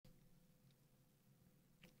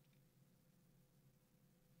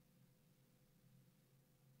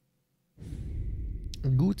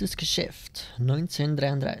Gutes Geschäft,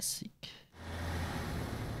 1933.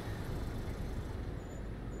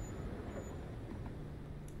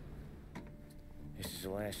 This is the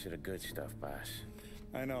last of the good stuff, boss.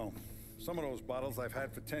 I know. Some of those bottles I've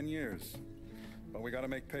had for 10 years. But we gotta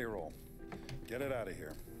make payroll. Get it out of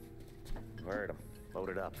here. Heard him. Load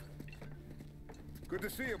it up. Good to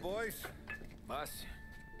see you, boys. Boss,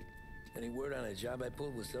 any word on a job I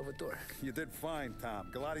pulled with Salvatore? You did fine, Tom.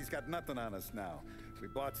 Galati's got nothing on us now. We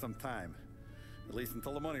bought some time. At least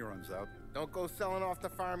until the money runs out. Don't go selling off the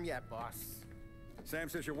farm yet, boss. Sam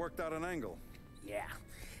says you worked out an angle. Yeah,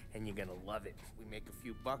 and you're gonna love it. We make a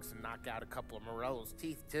few bucks and knock out a couple of Morello's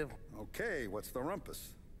teeth, too. Okay, what's the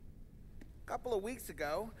rumpus? A couple of weeks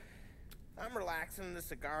ago, I'm relaxing in the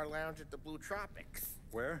cigar lounge at the Blue Tropics.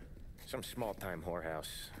 Where? Some small-time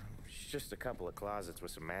whorehouse. It's just a couple of closets with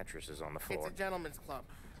some mattresses on the floor. It's a gentleman's club.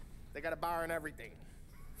 They got a bar and everything.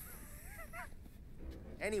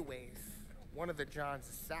 Anyways, one of the Johns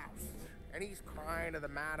is south, and he's crying to the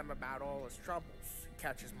madam about all his troubles. He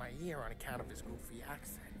catches my ear on account of his goofy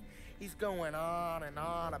accent. He's going on and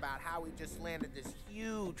on about how he just landed this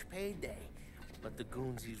huge payday. But the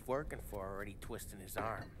goons he's working for are already twisting his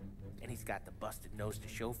arm. And he's got the busted nose to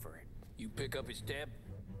show for it. You pick up his tab?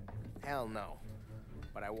 Hell no.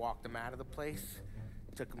 But I walked him out of the place,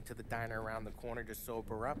 took him to the diner around the corner to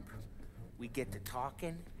sober up. We get to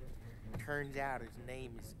talking. Turns out his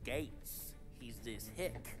name is Gates. He's this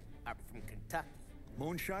hick up from Kentucky.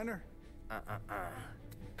 Moonshiner?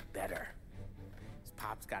 Better. His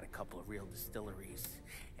pop's got a couple of real distilleries,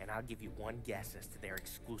 and I'll give you one guess as to their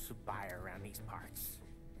exclusive buyer around these parts.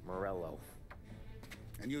 Morello.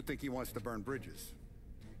 And you think he wants to burn bridges?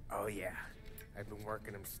 Oh yeah. I've been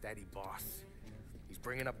working him steady, boss. He's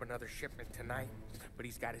bringing up another shipment tonight, but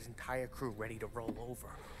he's got his entire crew ready to roll over.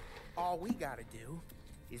 All we gotta do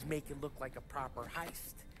is make it look like a proper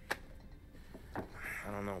heist.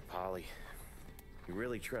 I don't know, Polly. You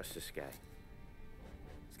really trust this guy?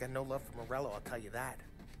 He's got no love for Morello, I'll tell you that.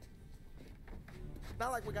 It's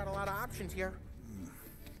not like we got a lot of options here.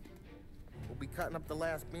 We'll be cutting up the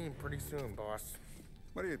last beam pretty soon, boss.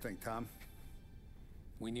 What do you think, Tom?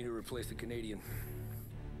 We need to replace the Canadian.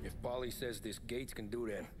 If Polly says this Gates can do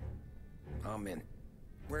that, I'm in.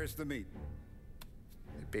 Where's the meet?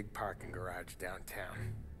 The big parking garage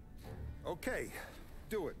downtown. Okay,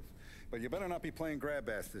 do it. But you better not be playing grab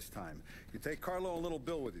ass this time. You take Carlo and Little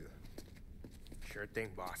Bill with you. Sure thing,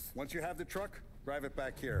 boss. Once you have the truck, drive it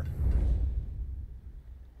back here.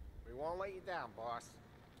 We won't let you down, boss.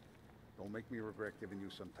 Don't make me regret giving you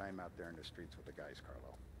some time out there in the streets with the guys,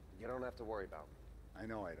 Carlo. You don't have to worry about me. I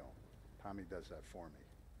know I don't. Tommy does that for me.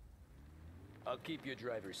 I'll keep your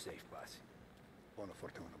driver safe, boss. Buona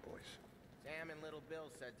fortuna, boys. Sam and Little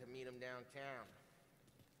Bill said to meet him downtown.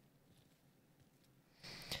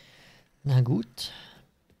 Na gut,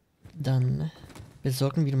 dann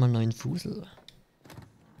besorgen wir mal neuen Fusel.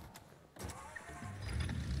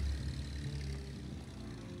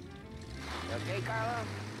 Okay, Carlo?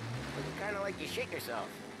 Looking kind of like you shit yourself.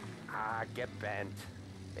 Ah, get bent.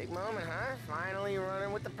 Big moment, huh? Finally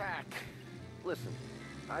running with the pack. Listen,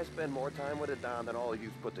 I spend more time with a Don than all of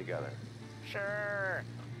you put together. Sure.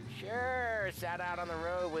 Sat out on the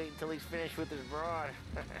road waiting till he's finished with his broad.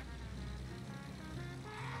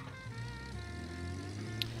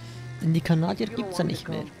 Denn die Kanadier gibt's ja nicht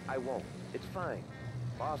mehr. I won't. It's fine.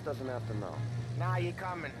 Boss doesn't have to know. Nah, you're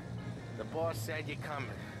coming. The boss said you're coming.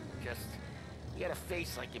 Just, you got a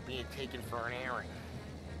face like you're being taken for an airing.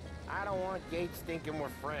 I don't want Gates thinking we're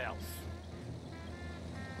frails.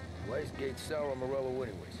 Why is Gates sour on Morello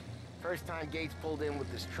anyways? First time Gates pulled in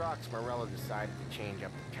with his trucks, Morello decided to change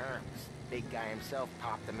up the terms. Big guy himself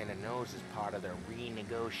popped him in the nose as part of their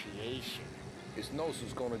renegotiation. His nose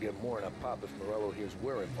is gonna get more than a pop if Morello hears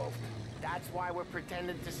we're involved. That's why we're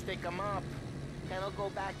pretending to stick him up. Then he'll go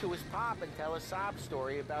back to his pop and tell a sob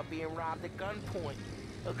story about being robbed at gunpoint.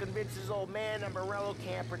 He'll convince his old man that Morello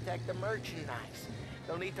can't protect the merchandise.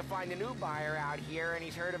 They'll need to find a new buyer out here, and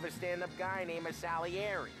he's heard of a stand-up guy named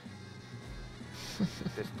Salieri.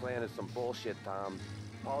 This plan is some bullshit, Tom.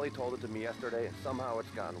 Paulie told it to me yesterday, and somehow it's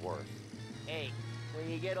gotten worse. Hey, when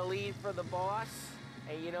you get a lead for the boss,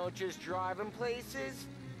 and you don't just drive him places,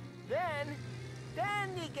 then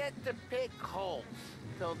you get to pick holes.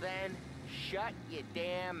 So then, shut your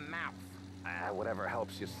damn mouth. Ah, whatever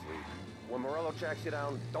helps you sleep. When Morello tracks you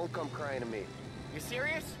down, don't come crying to me. You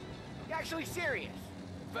serious? You actually serious?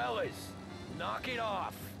 Fellas, knock it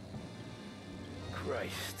off.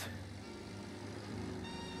 Christ.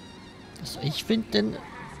 Also ich finde den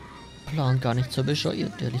Plan gar nicht so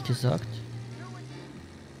bescheuert, ehrlich gesagt.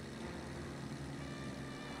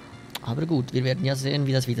 Aber gut, wir werden ja sehen,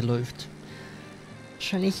 wie das wieder läuft.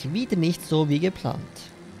 Wahrscheinlich wieder nicht so wie geplant.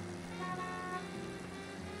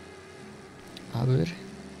 Aber wir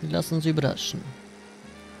lassen uns überraschen.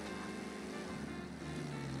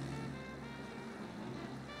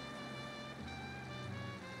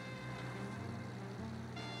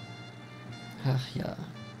 Ach ja.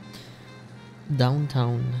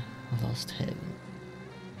 Downtown Lost Heaven.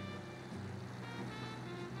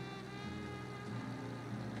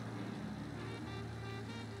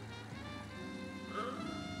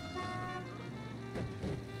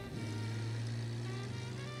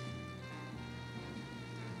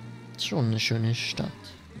 Schon eine schöne Stadt.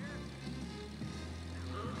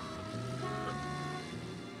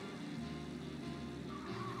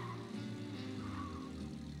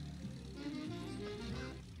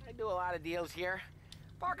 I do a lot of deals here.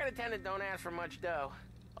 Parking attendant don't ask for much dough.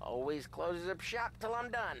 Always closes up shop till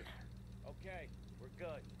I'm done. Okay, we're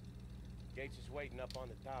good. Gates is waiting up on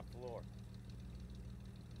the top floor.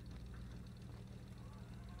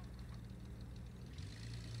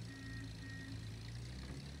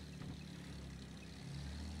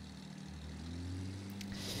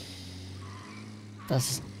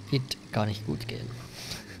 Das wird gar nicht gut gehen.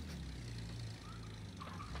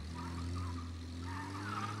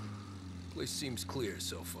 Place seems clear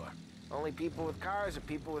so far. Only people with cars are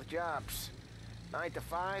people with jobs. 9 to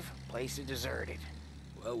 5, place is deserted.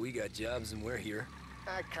 Well, we got jobs and we're here.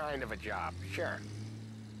 That kind of a job, sure.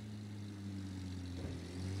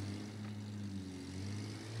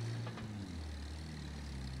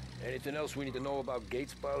 Anything else we need to know about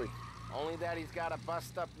Gates, Polly? Only that he's got a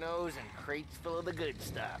bust-up nose and crates full of the good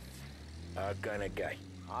stuff. Our kind of guy.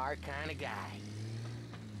 Our kind of guy.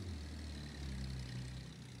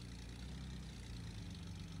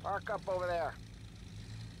 Park up over there.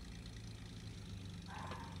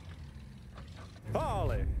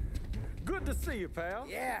 Polly, good to see you, pal.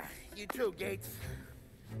 Yeah, you too, Gates.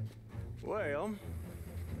 Well,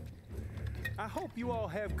 I hope you all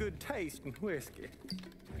have good taste in whiskey.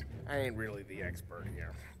 I ain't really the expert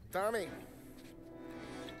here. Tommy.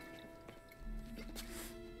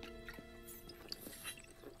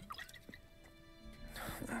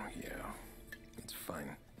 Oh, yeah. It's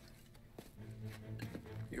fine.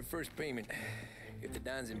 Your first payment. If the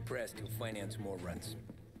Don's impressed, he'll finance more runs.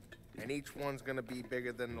 And each one's gonna be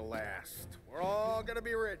bigger than the last. We're all gonna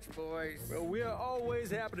be rich, boys. Well, we are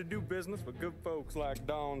always happy to do business with good folks like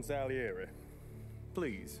Don Salieri.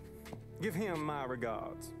 Please, give him my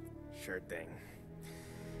regards. Sure thing.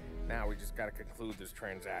 Now we just gotta conclude this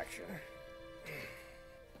transaction.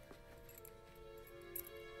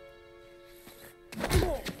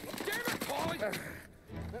 Oh, damn it, Polly!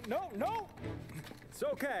 No! It's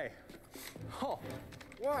okay. Oh,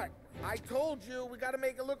 What? I told you we gotta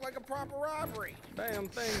make it look like a proper robbery. damn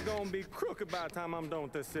thing's gonna be crooked by the time I'm done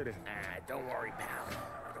with this city. Ah, don't worry, pal.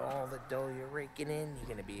 With all the dough you're raking in, you're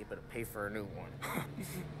gonna be able to pay for a new one.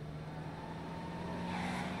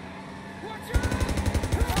 Watch out!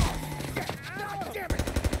 Oh, damn it!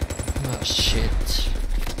 Oh shit.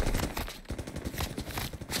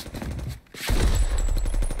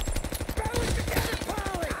 Balance together,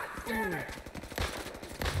 Polly! Damn it!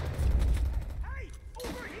 Hey,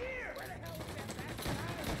 over here! Where the hell is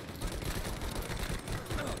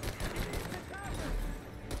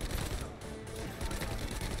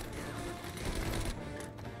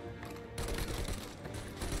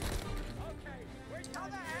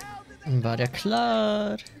War ja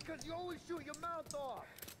klar. Because you always shoot your mouth off.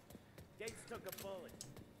 Gates took a bullet.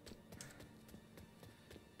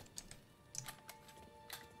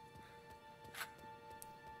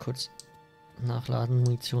 Kurz nachladen,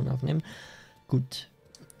 Munition aufnehmen. Gut.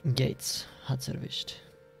 Gates hat's erwischt.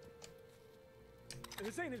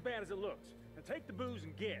 This ain't as bad as it looks. Now take the booze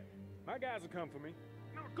and get. My guys will come for me.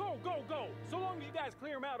 Now go! So long as you guys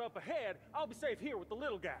clear him out up ahead, I'll be safe here with the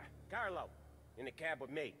little guy. Carlo, in the cab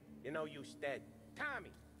with me. You know you stead.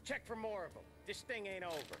 Tommy, check for more of them. This thing ain't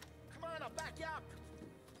over. Come on, I'll back you up.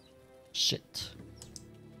 Shit.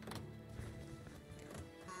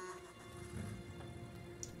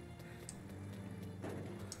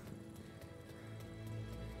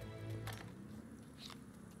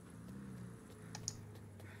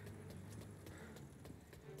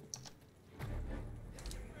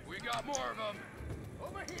 We got more of them.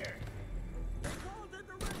 Over here.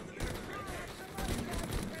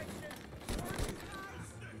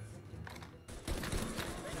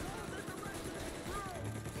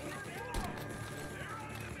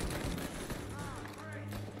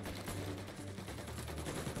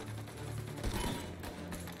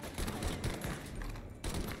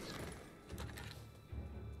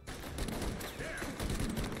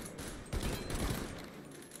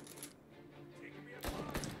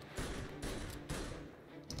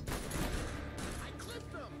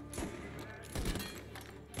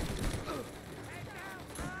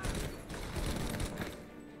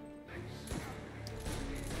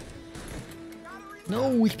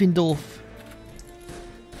 No, ich bin doof.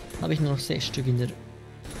 Habe ich nur noch 6 Stück in der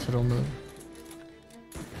Trommel.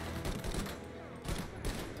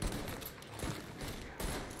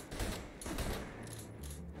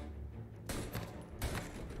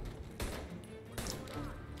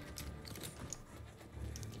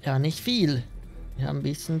 Ja, nicht viel. Wir haben ein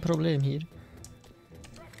bisschen ein Problem hier.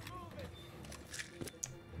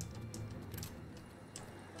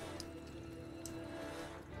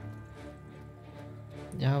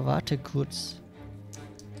 Ja, warte kurz.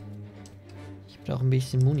 Ich brauche ein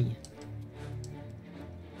bisschen Muni.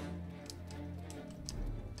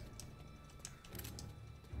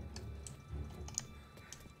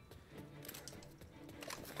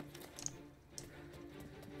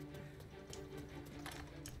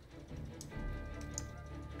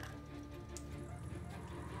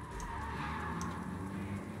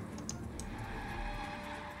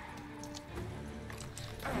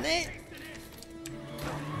 Nee.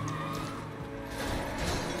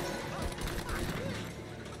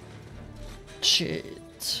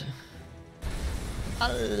 Shit.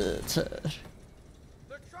 Alter.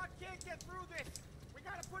 The truck can't get through this. We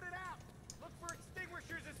gotta put it out. Look for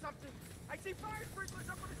extinguishers or something. I see fire sprinklers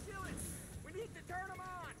up on the ceiling. We need to turn them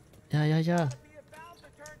on. Ja, ja, ja. Be a valve to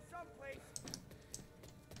turn someplace.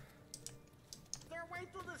 Is there a way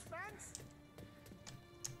through this fence?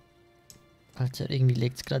 Alter, irgendwie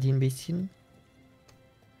legt's gerade hier ein bisschen.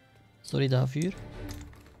 Sorry dafür.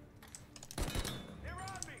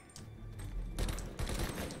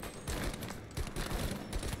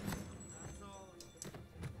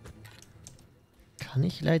 Kann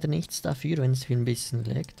ich leider nichts dafür, wenn es hier ein bisschen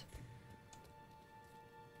leckt.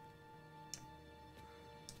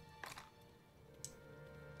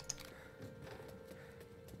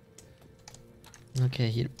 Okay,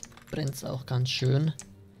 hier brennt es auch ganz schön.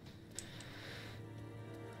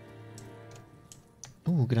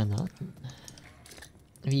 Granaten.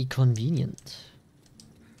 Wie convenient.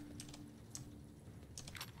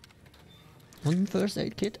 Und ein First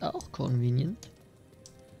Aid Kit auch convenient.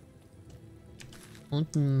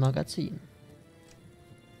 Und ein Magazin.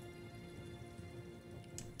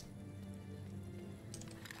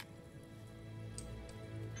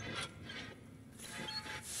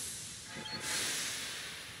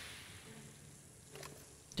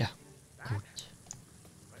 Ja, gut.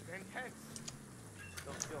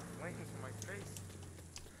 Still flames in my face.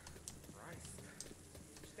 Christ.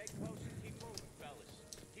 Stay close and keep moving, fellas.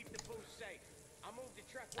 Keep the booth safe. I'll move the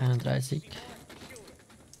truck. 31.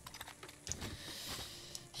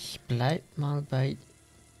 Ich bleib mal bei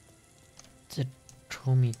der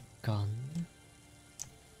Tommy Gun.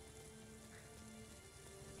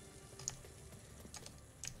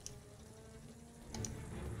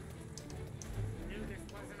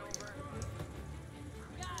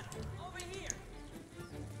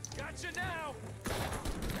 Gotcha now!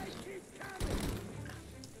 They keep coming!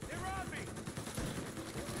 They're on me!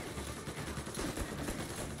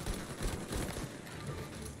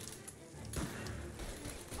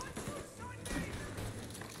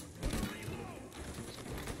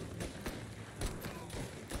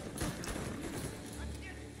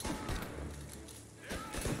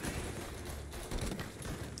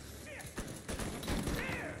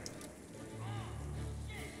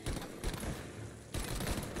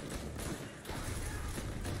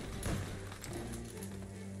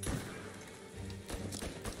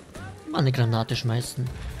 Mal eine Granate schmeißen.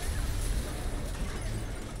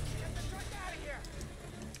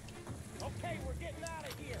 Okay, we're getting out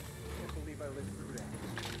of here. Can't believe I lived through that.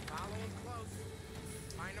 Follow him close.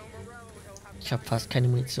 I know Morello, he'll have Ich habe fast keine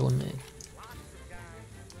Munition mehr. lots of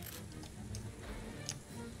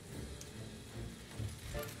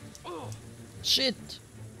guys. Shit!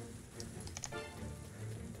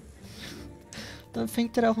 Dann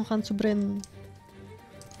fängt er auch noch an zu brennen.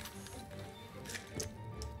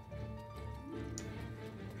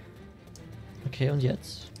 Okay, und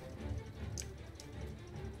jetzt?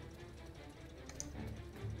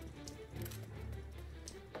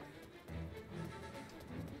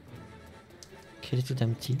 Kehre zu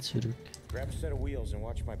deinem Ziel zurück. Grab a set of wheels and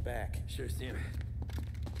watch my back. Sure thing.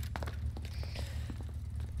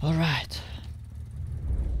 Alright.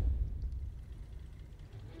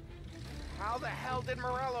 How the hell did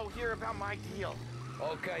Morello hear about my deal?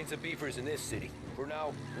 All kinds of beefers in this city. For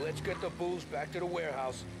now, let's get the booze back to the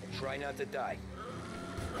warehouse and try not to die.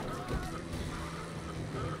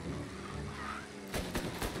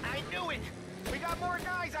 I knew it! We got more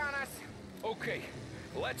guys on us! Okay,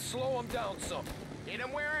 let's slow them down some. Hit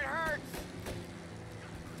him where it hurts!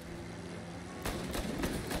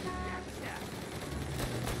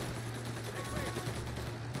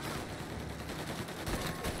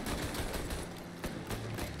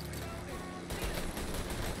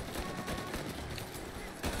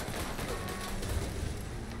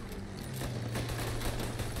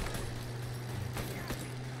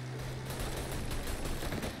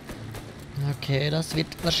 Okay, das wird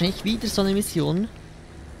wahrscheinlich wieder so eine Mission.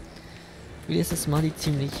 Wie letztes Mal, die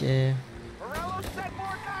ziemlich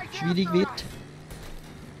schwierig wird.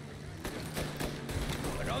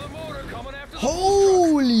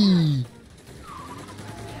 Holy!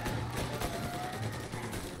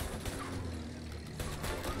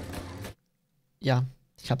 Ja,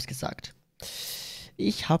 ich hab's gesagt.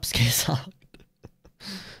 Ich hab's gesagt.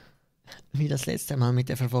 Wie das letzte Mal mit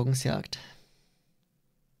der Verfolgungsjagd.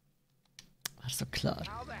 War so klar.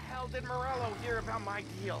 How the hell did Morello hear about my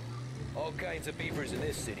deal? All kinds of beavers in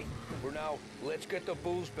this city. For now, let's get the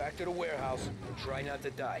booze back to the warehouse and try not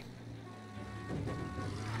to die.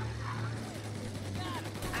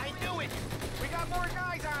 I knew it! We got more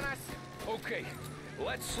guys on us! Okay,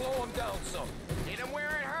 let's slow them down some. Hit them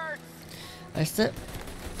where it hurts! Weißt du,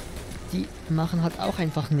 die machen halt auch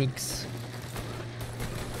einfach nix.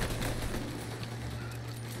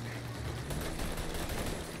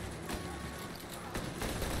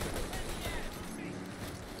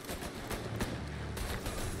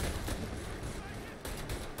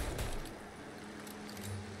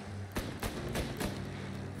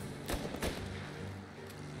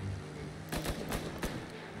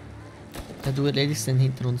 Ja, du erledigst den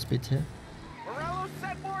hinter uns bitte. Morello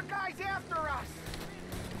sent more guys after us!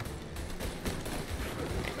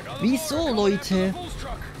 Wieso, Leute?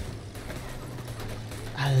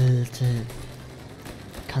 Alter.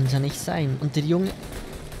 Kann's ja nicht sein. Und der Junge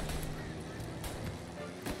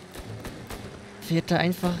fährt da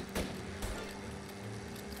einfach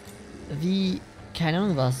wie, keine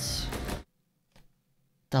Ahnung was,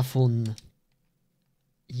 davon.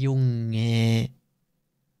 Junge.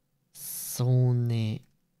 So ne.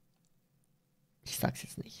 Ich sag's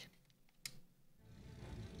jetzt nicht.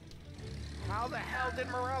 How the hell did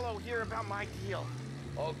Morello hear about my deal?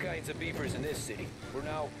 All kinds of beavers in this city. For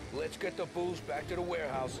now, let's get the booze back to the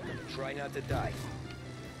warehouse and try not to die.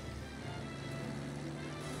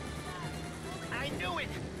 I knew it!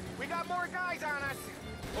 We got more guys on us!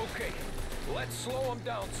 Okay, let's slow them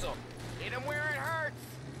down some. Hit them where it hurts!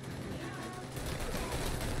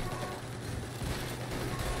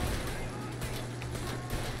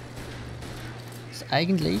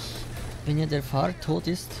 Eigentlich, wenn ja der Fahrer tot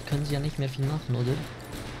ist, können sie ja nicht mehr viel machen, oder?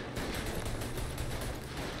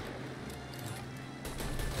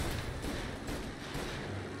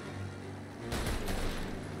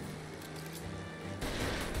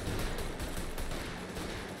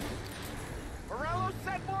 Morello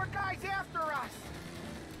sent more guys after us!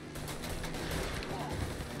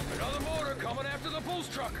 Another motor coming after the booze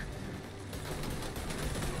truck.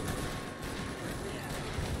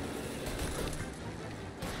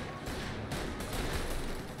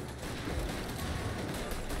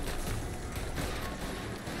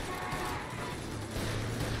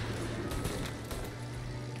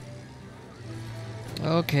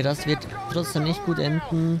 Okay, das wird trotzdem nicht gut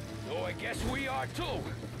enden. So I guess we are too.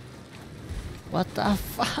 What the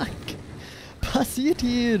fuck? Passiert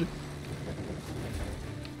hier?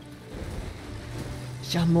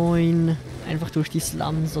 Ja moin. Einfach durch die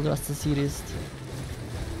Slums oder was das hier ist.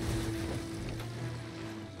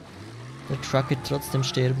 Der Truck wird trotzdem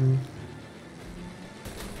sterben.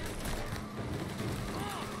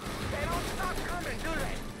 They don't stop coming, do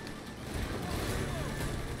they?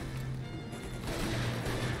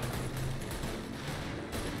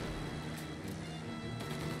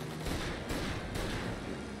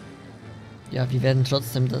 Ja, wir werden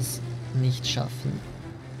trotzdem das nicht schaffen.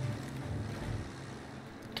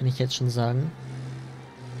 Kann ich jetzt schon sagen.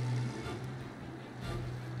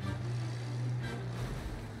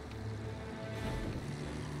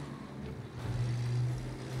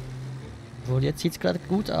 Wohl, jetzt sieht's gerade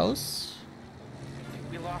gut aus.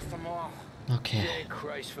 We lost them all. Okay. Thank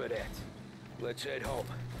Christ for that. Let's head home.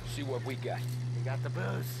 See what we got. We got the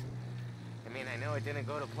booze. I mean, I know it didn't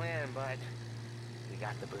go to plan, but we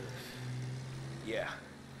got the booze. Yeah.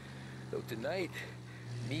 Though tonight,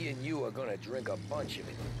 me and you are gonna drink a bunch of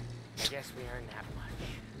it. I guess we earned that much.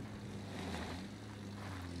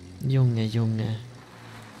 Junge, Junge.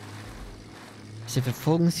 Diese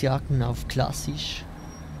Verfolgungsjagden auf klassisch.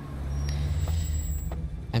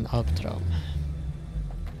 Ein Albtraum.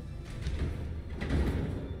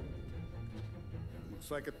 Looks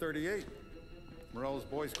like a 38. Morello's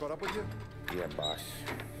boys caught up with you? Yeah, boss.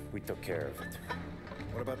 We took care of it.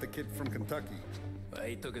 What about the kid from Kentucky?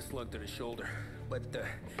 He took a slug to the shoulder, but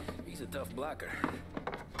he's a tough blocker.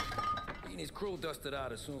 He and his crew dusted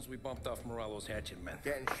out as soon as we bumped off Morello's hatchet men.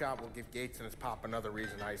 Getting shot will give Gates and his pop another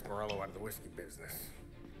reason to ice Morello out of the whiskey business.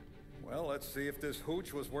 Well, let's see if this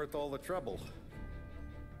hooch was worth all the trouble.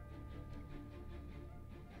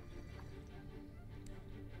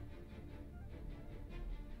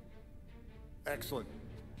 Excellent.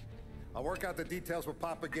 I'll work out the details with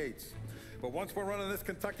Papa Gates. But once we're running this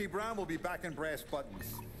Kentucky Brown, we'll be back in brass buttons.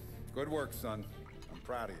 Good work, son. I'm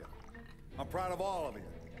proud of you. I'm proud of all of you.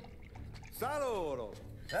 Saludo!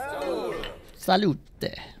 Saludo!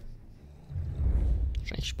 Salute.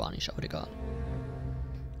 Wahrscheinlich Spanisch, aber egal.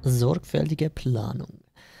 Sorgfältige Planung.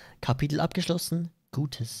 Kapitel abgeschlossen.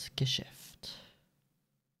 Gutes Geschäft.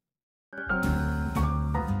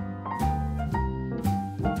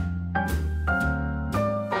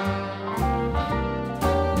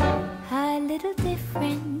 A little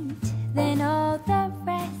different than all the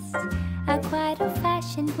rest. I'm quite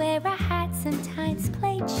old-fashioned where I had sometimes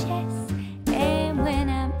played chess. And when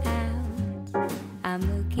I'm out, I'm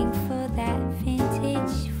looking for that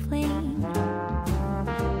vintage fling.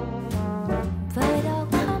 But all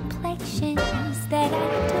complexions that I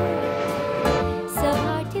adore, so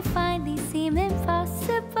hard to find, these seem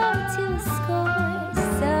impossible to score.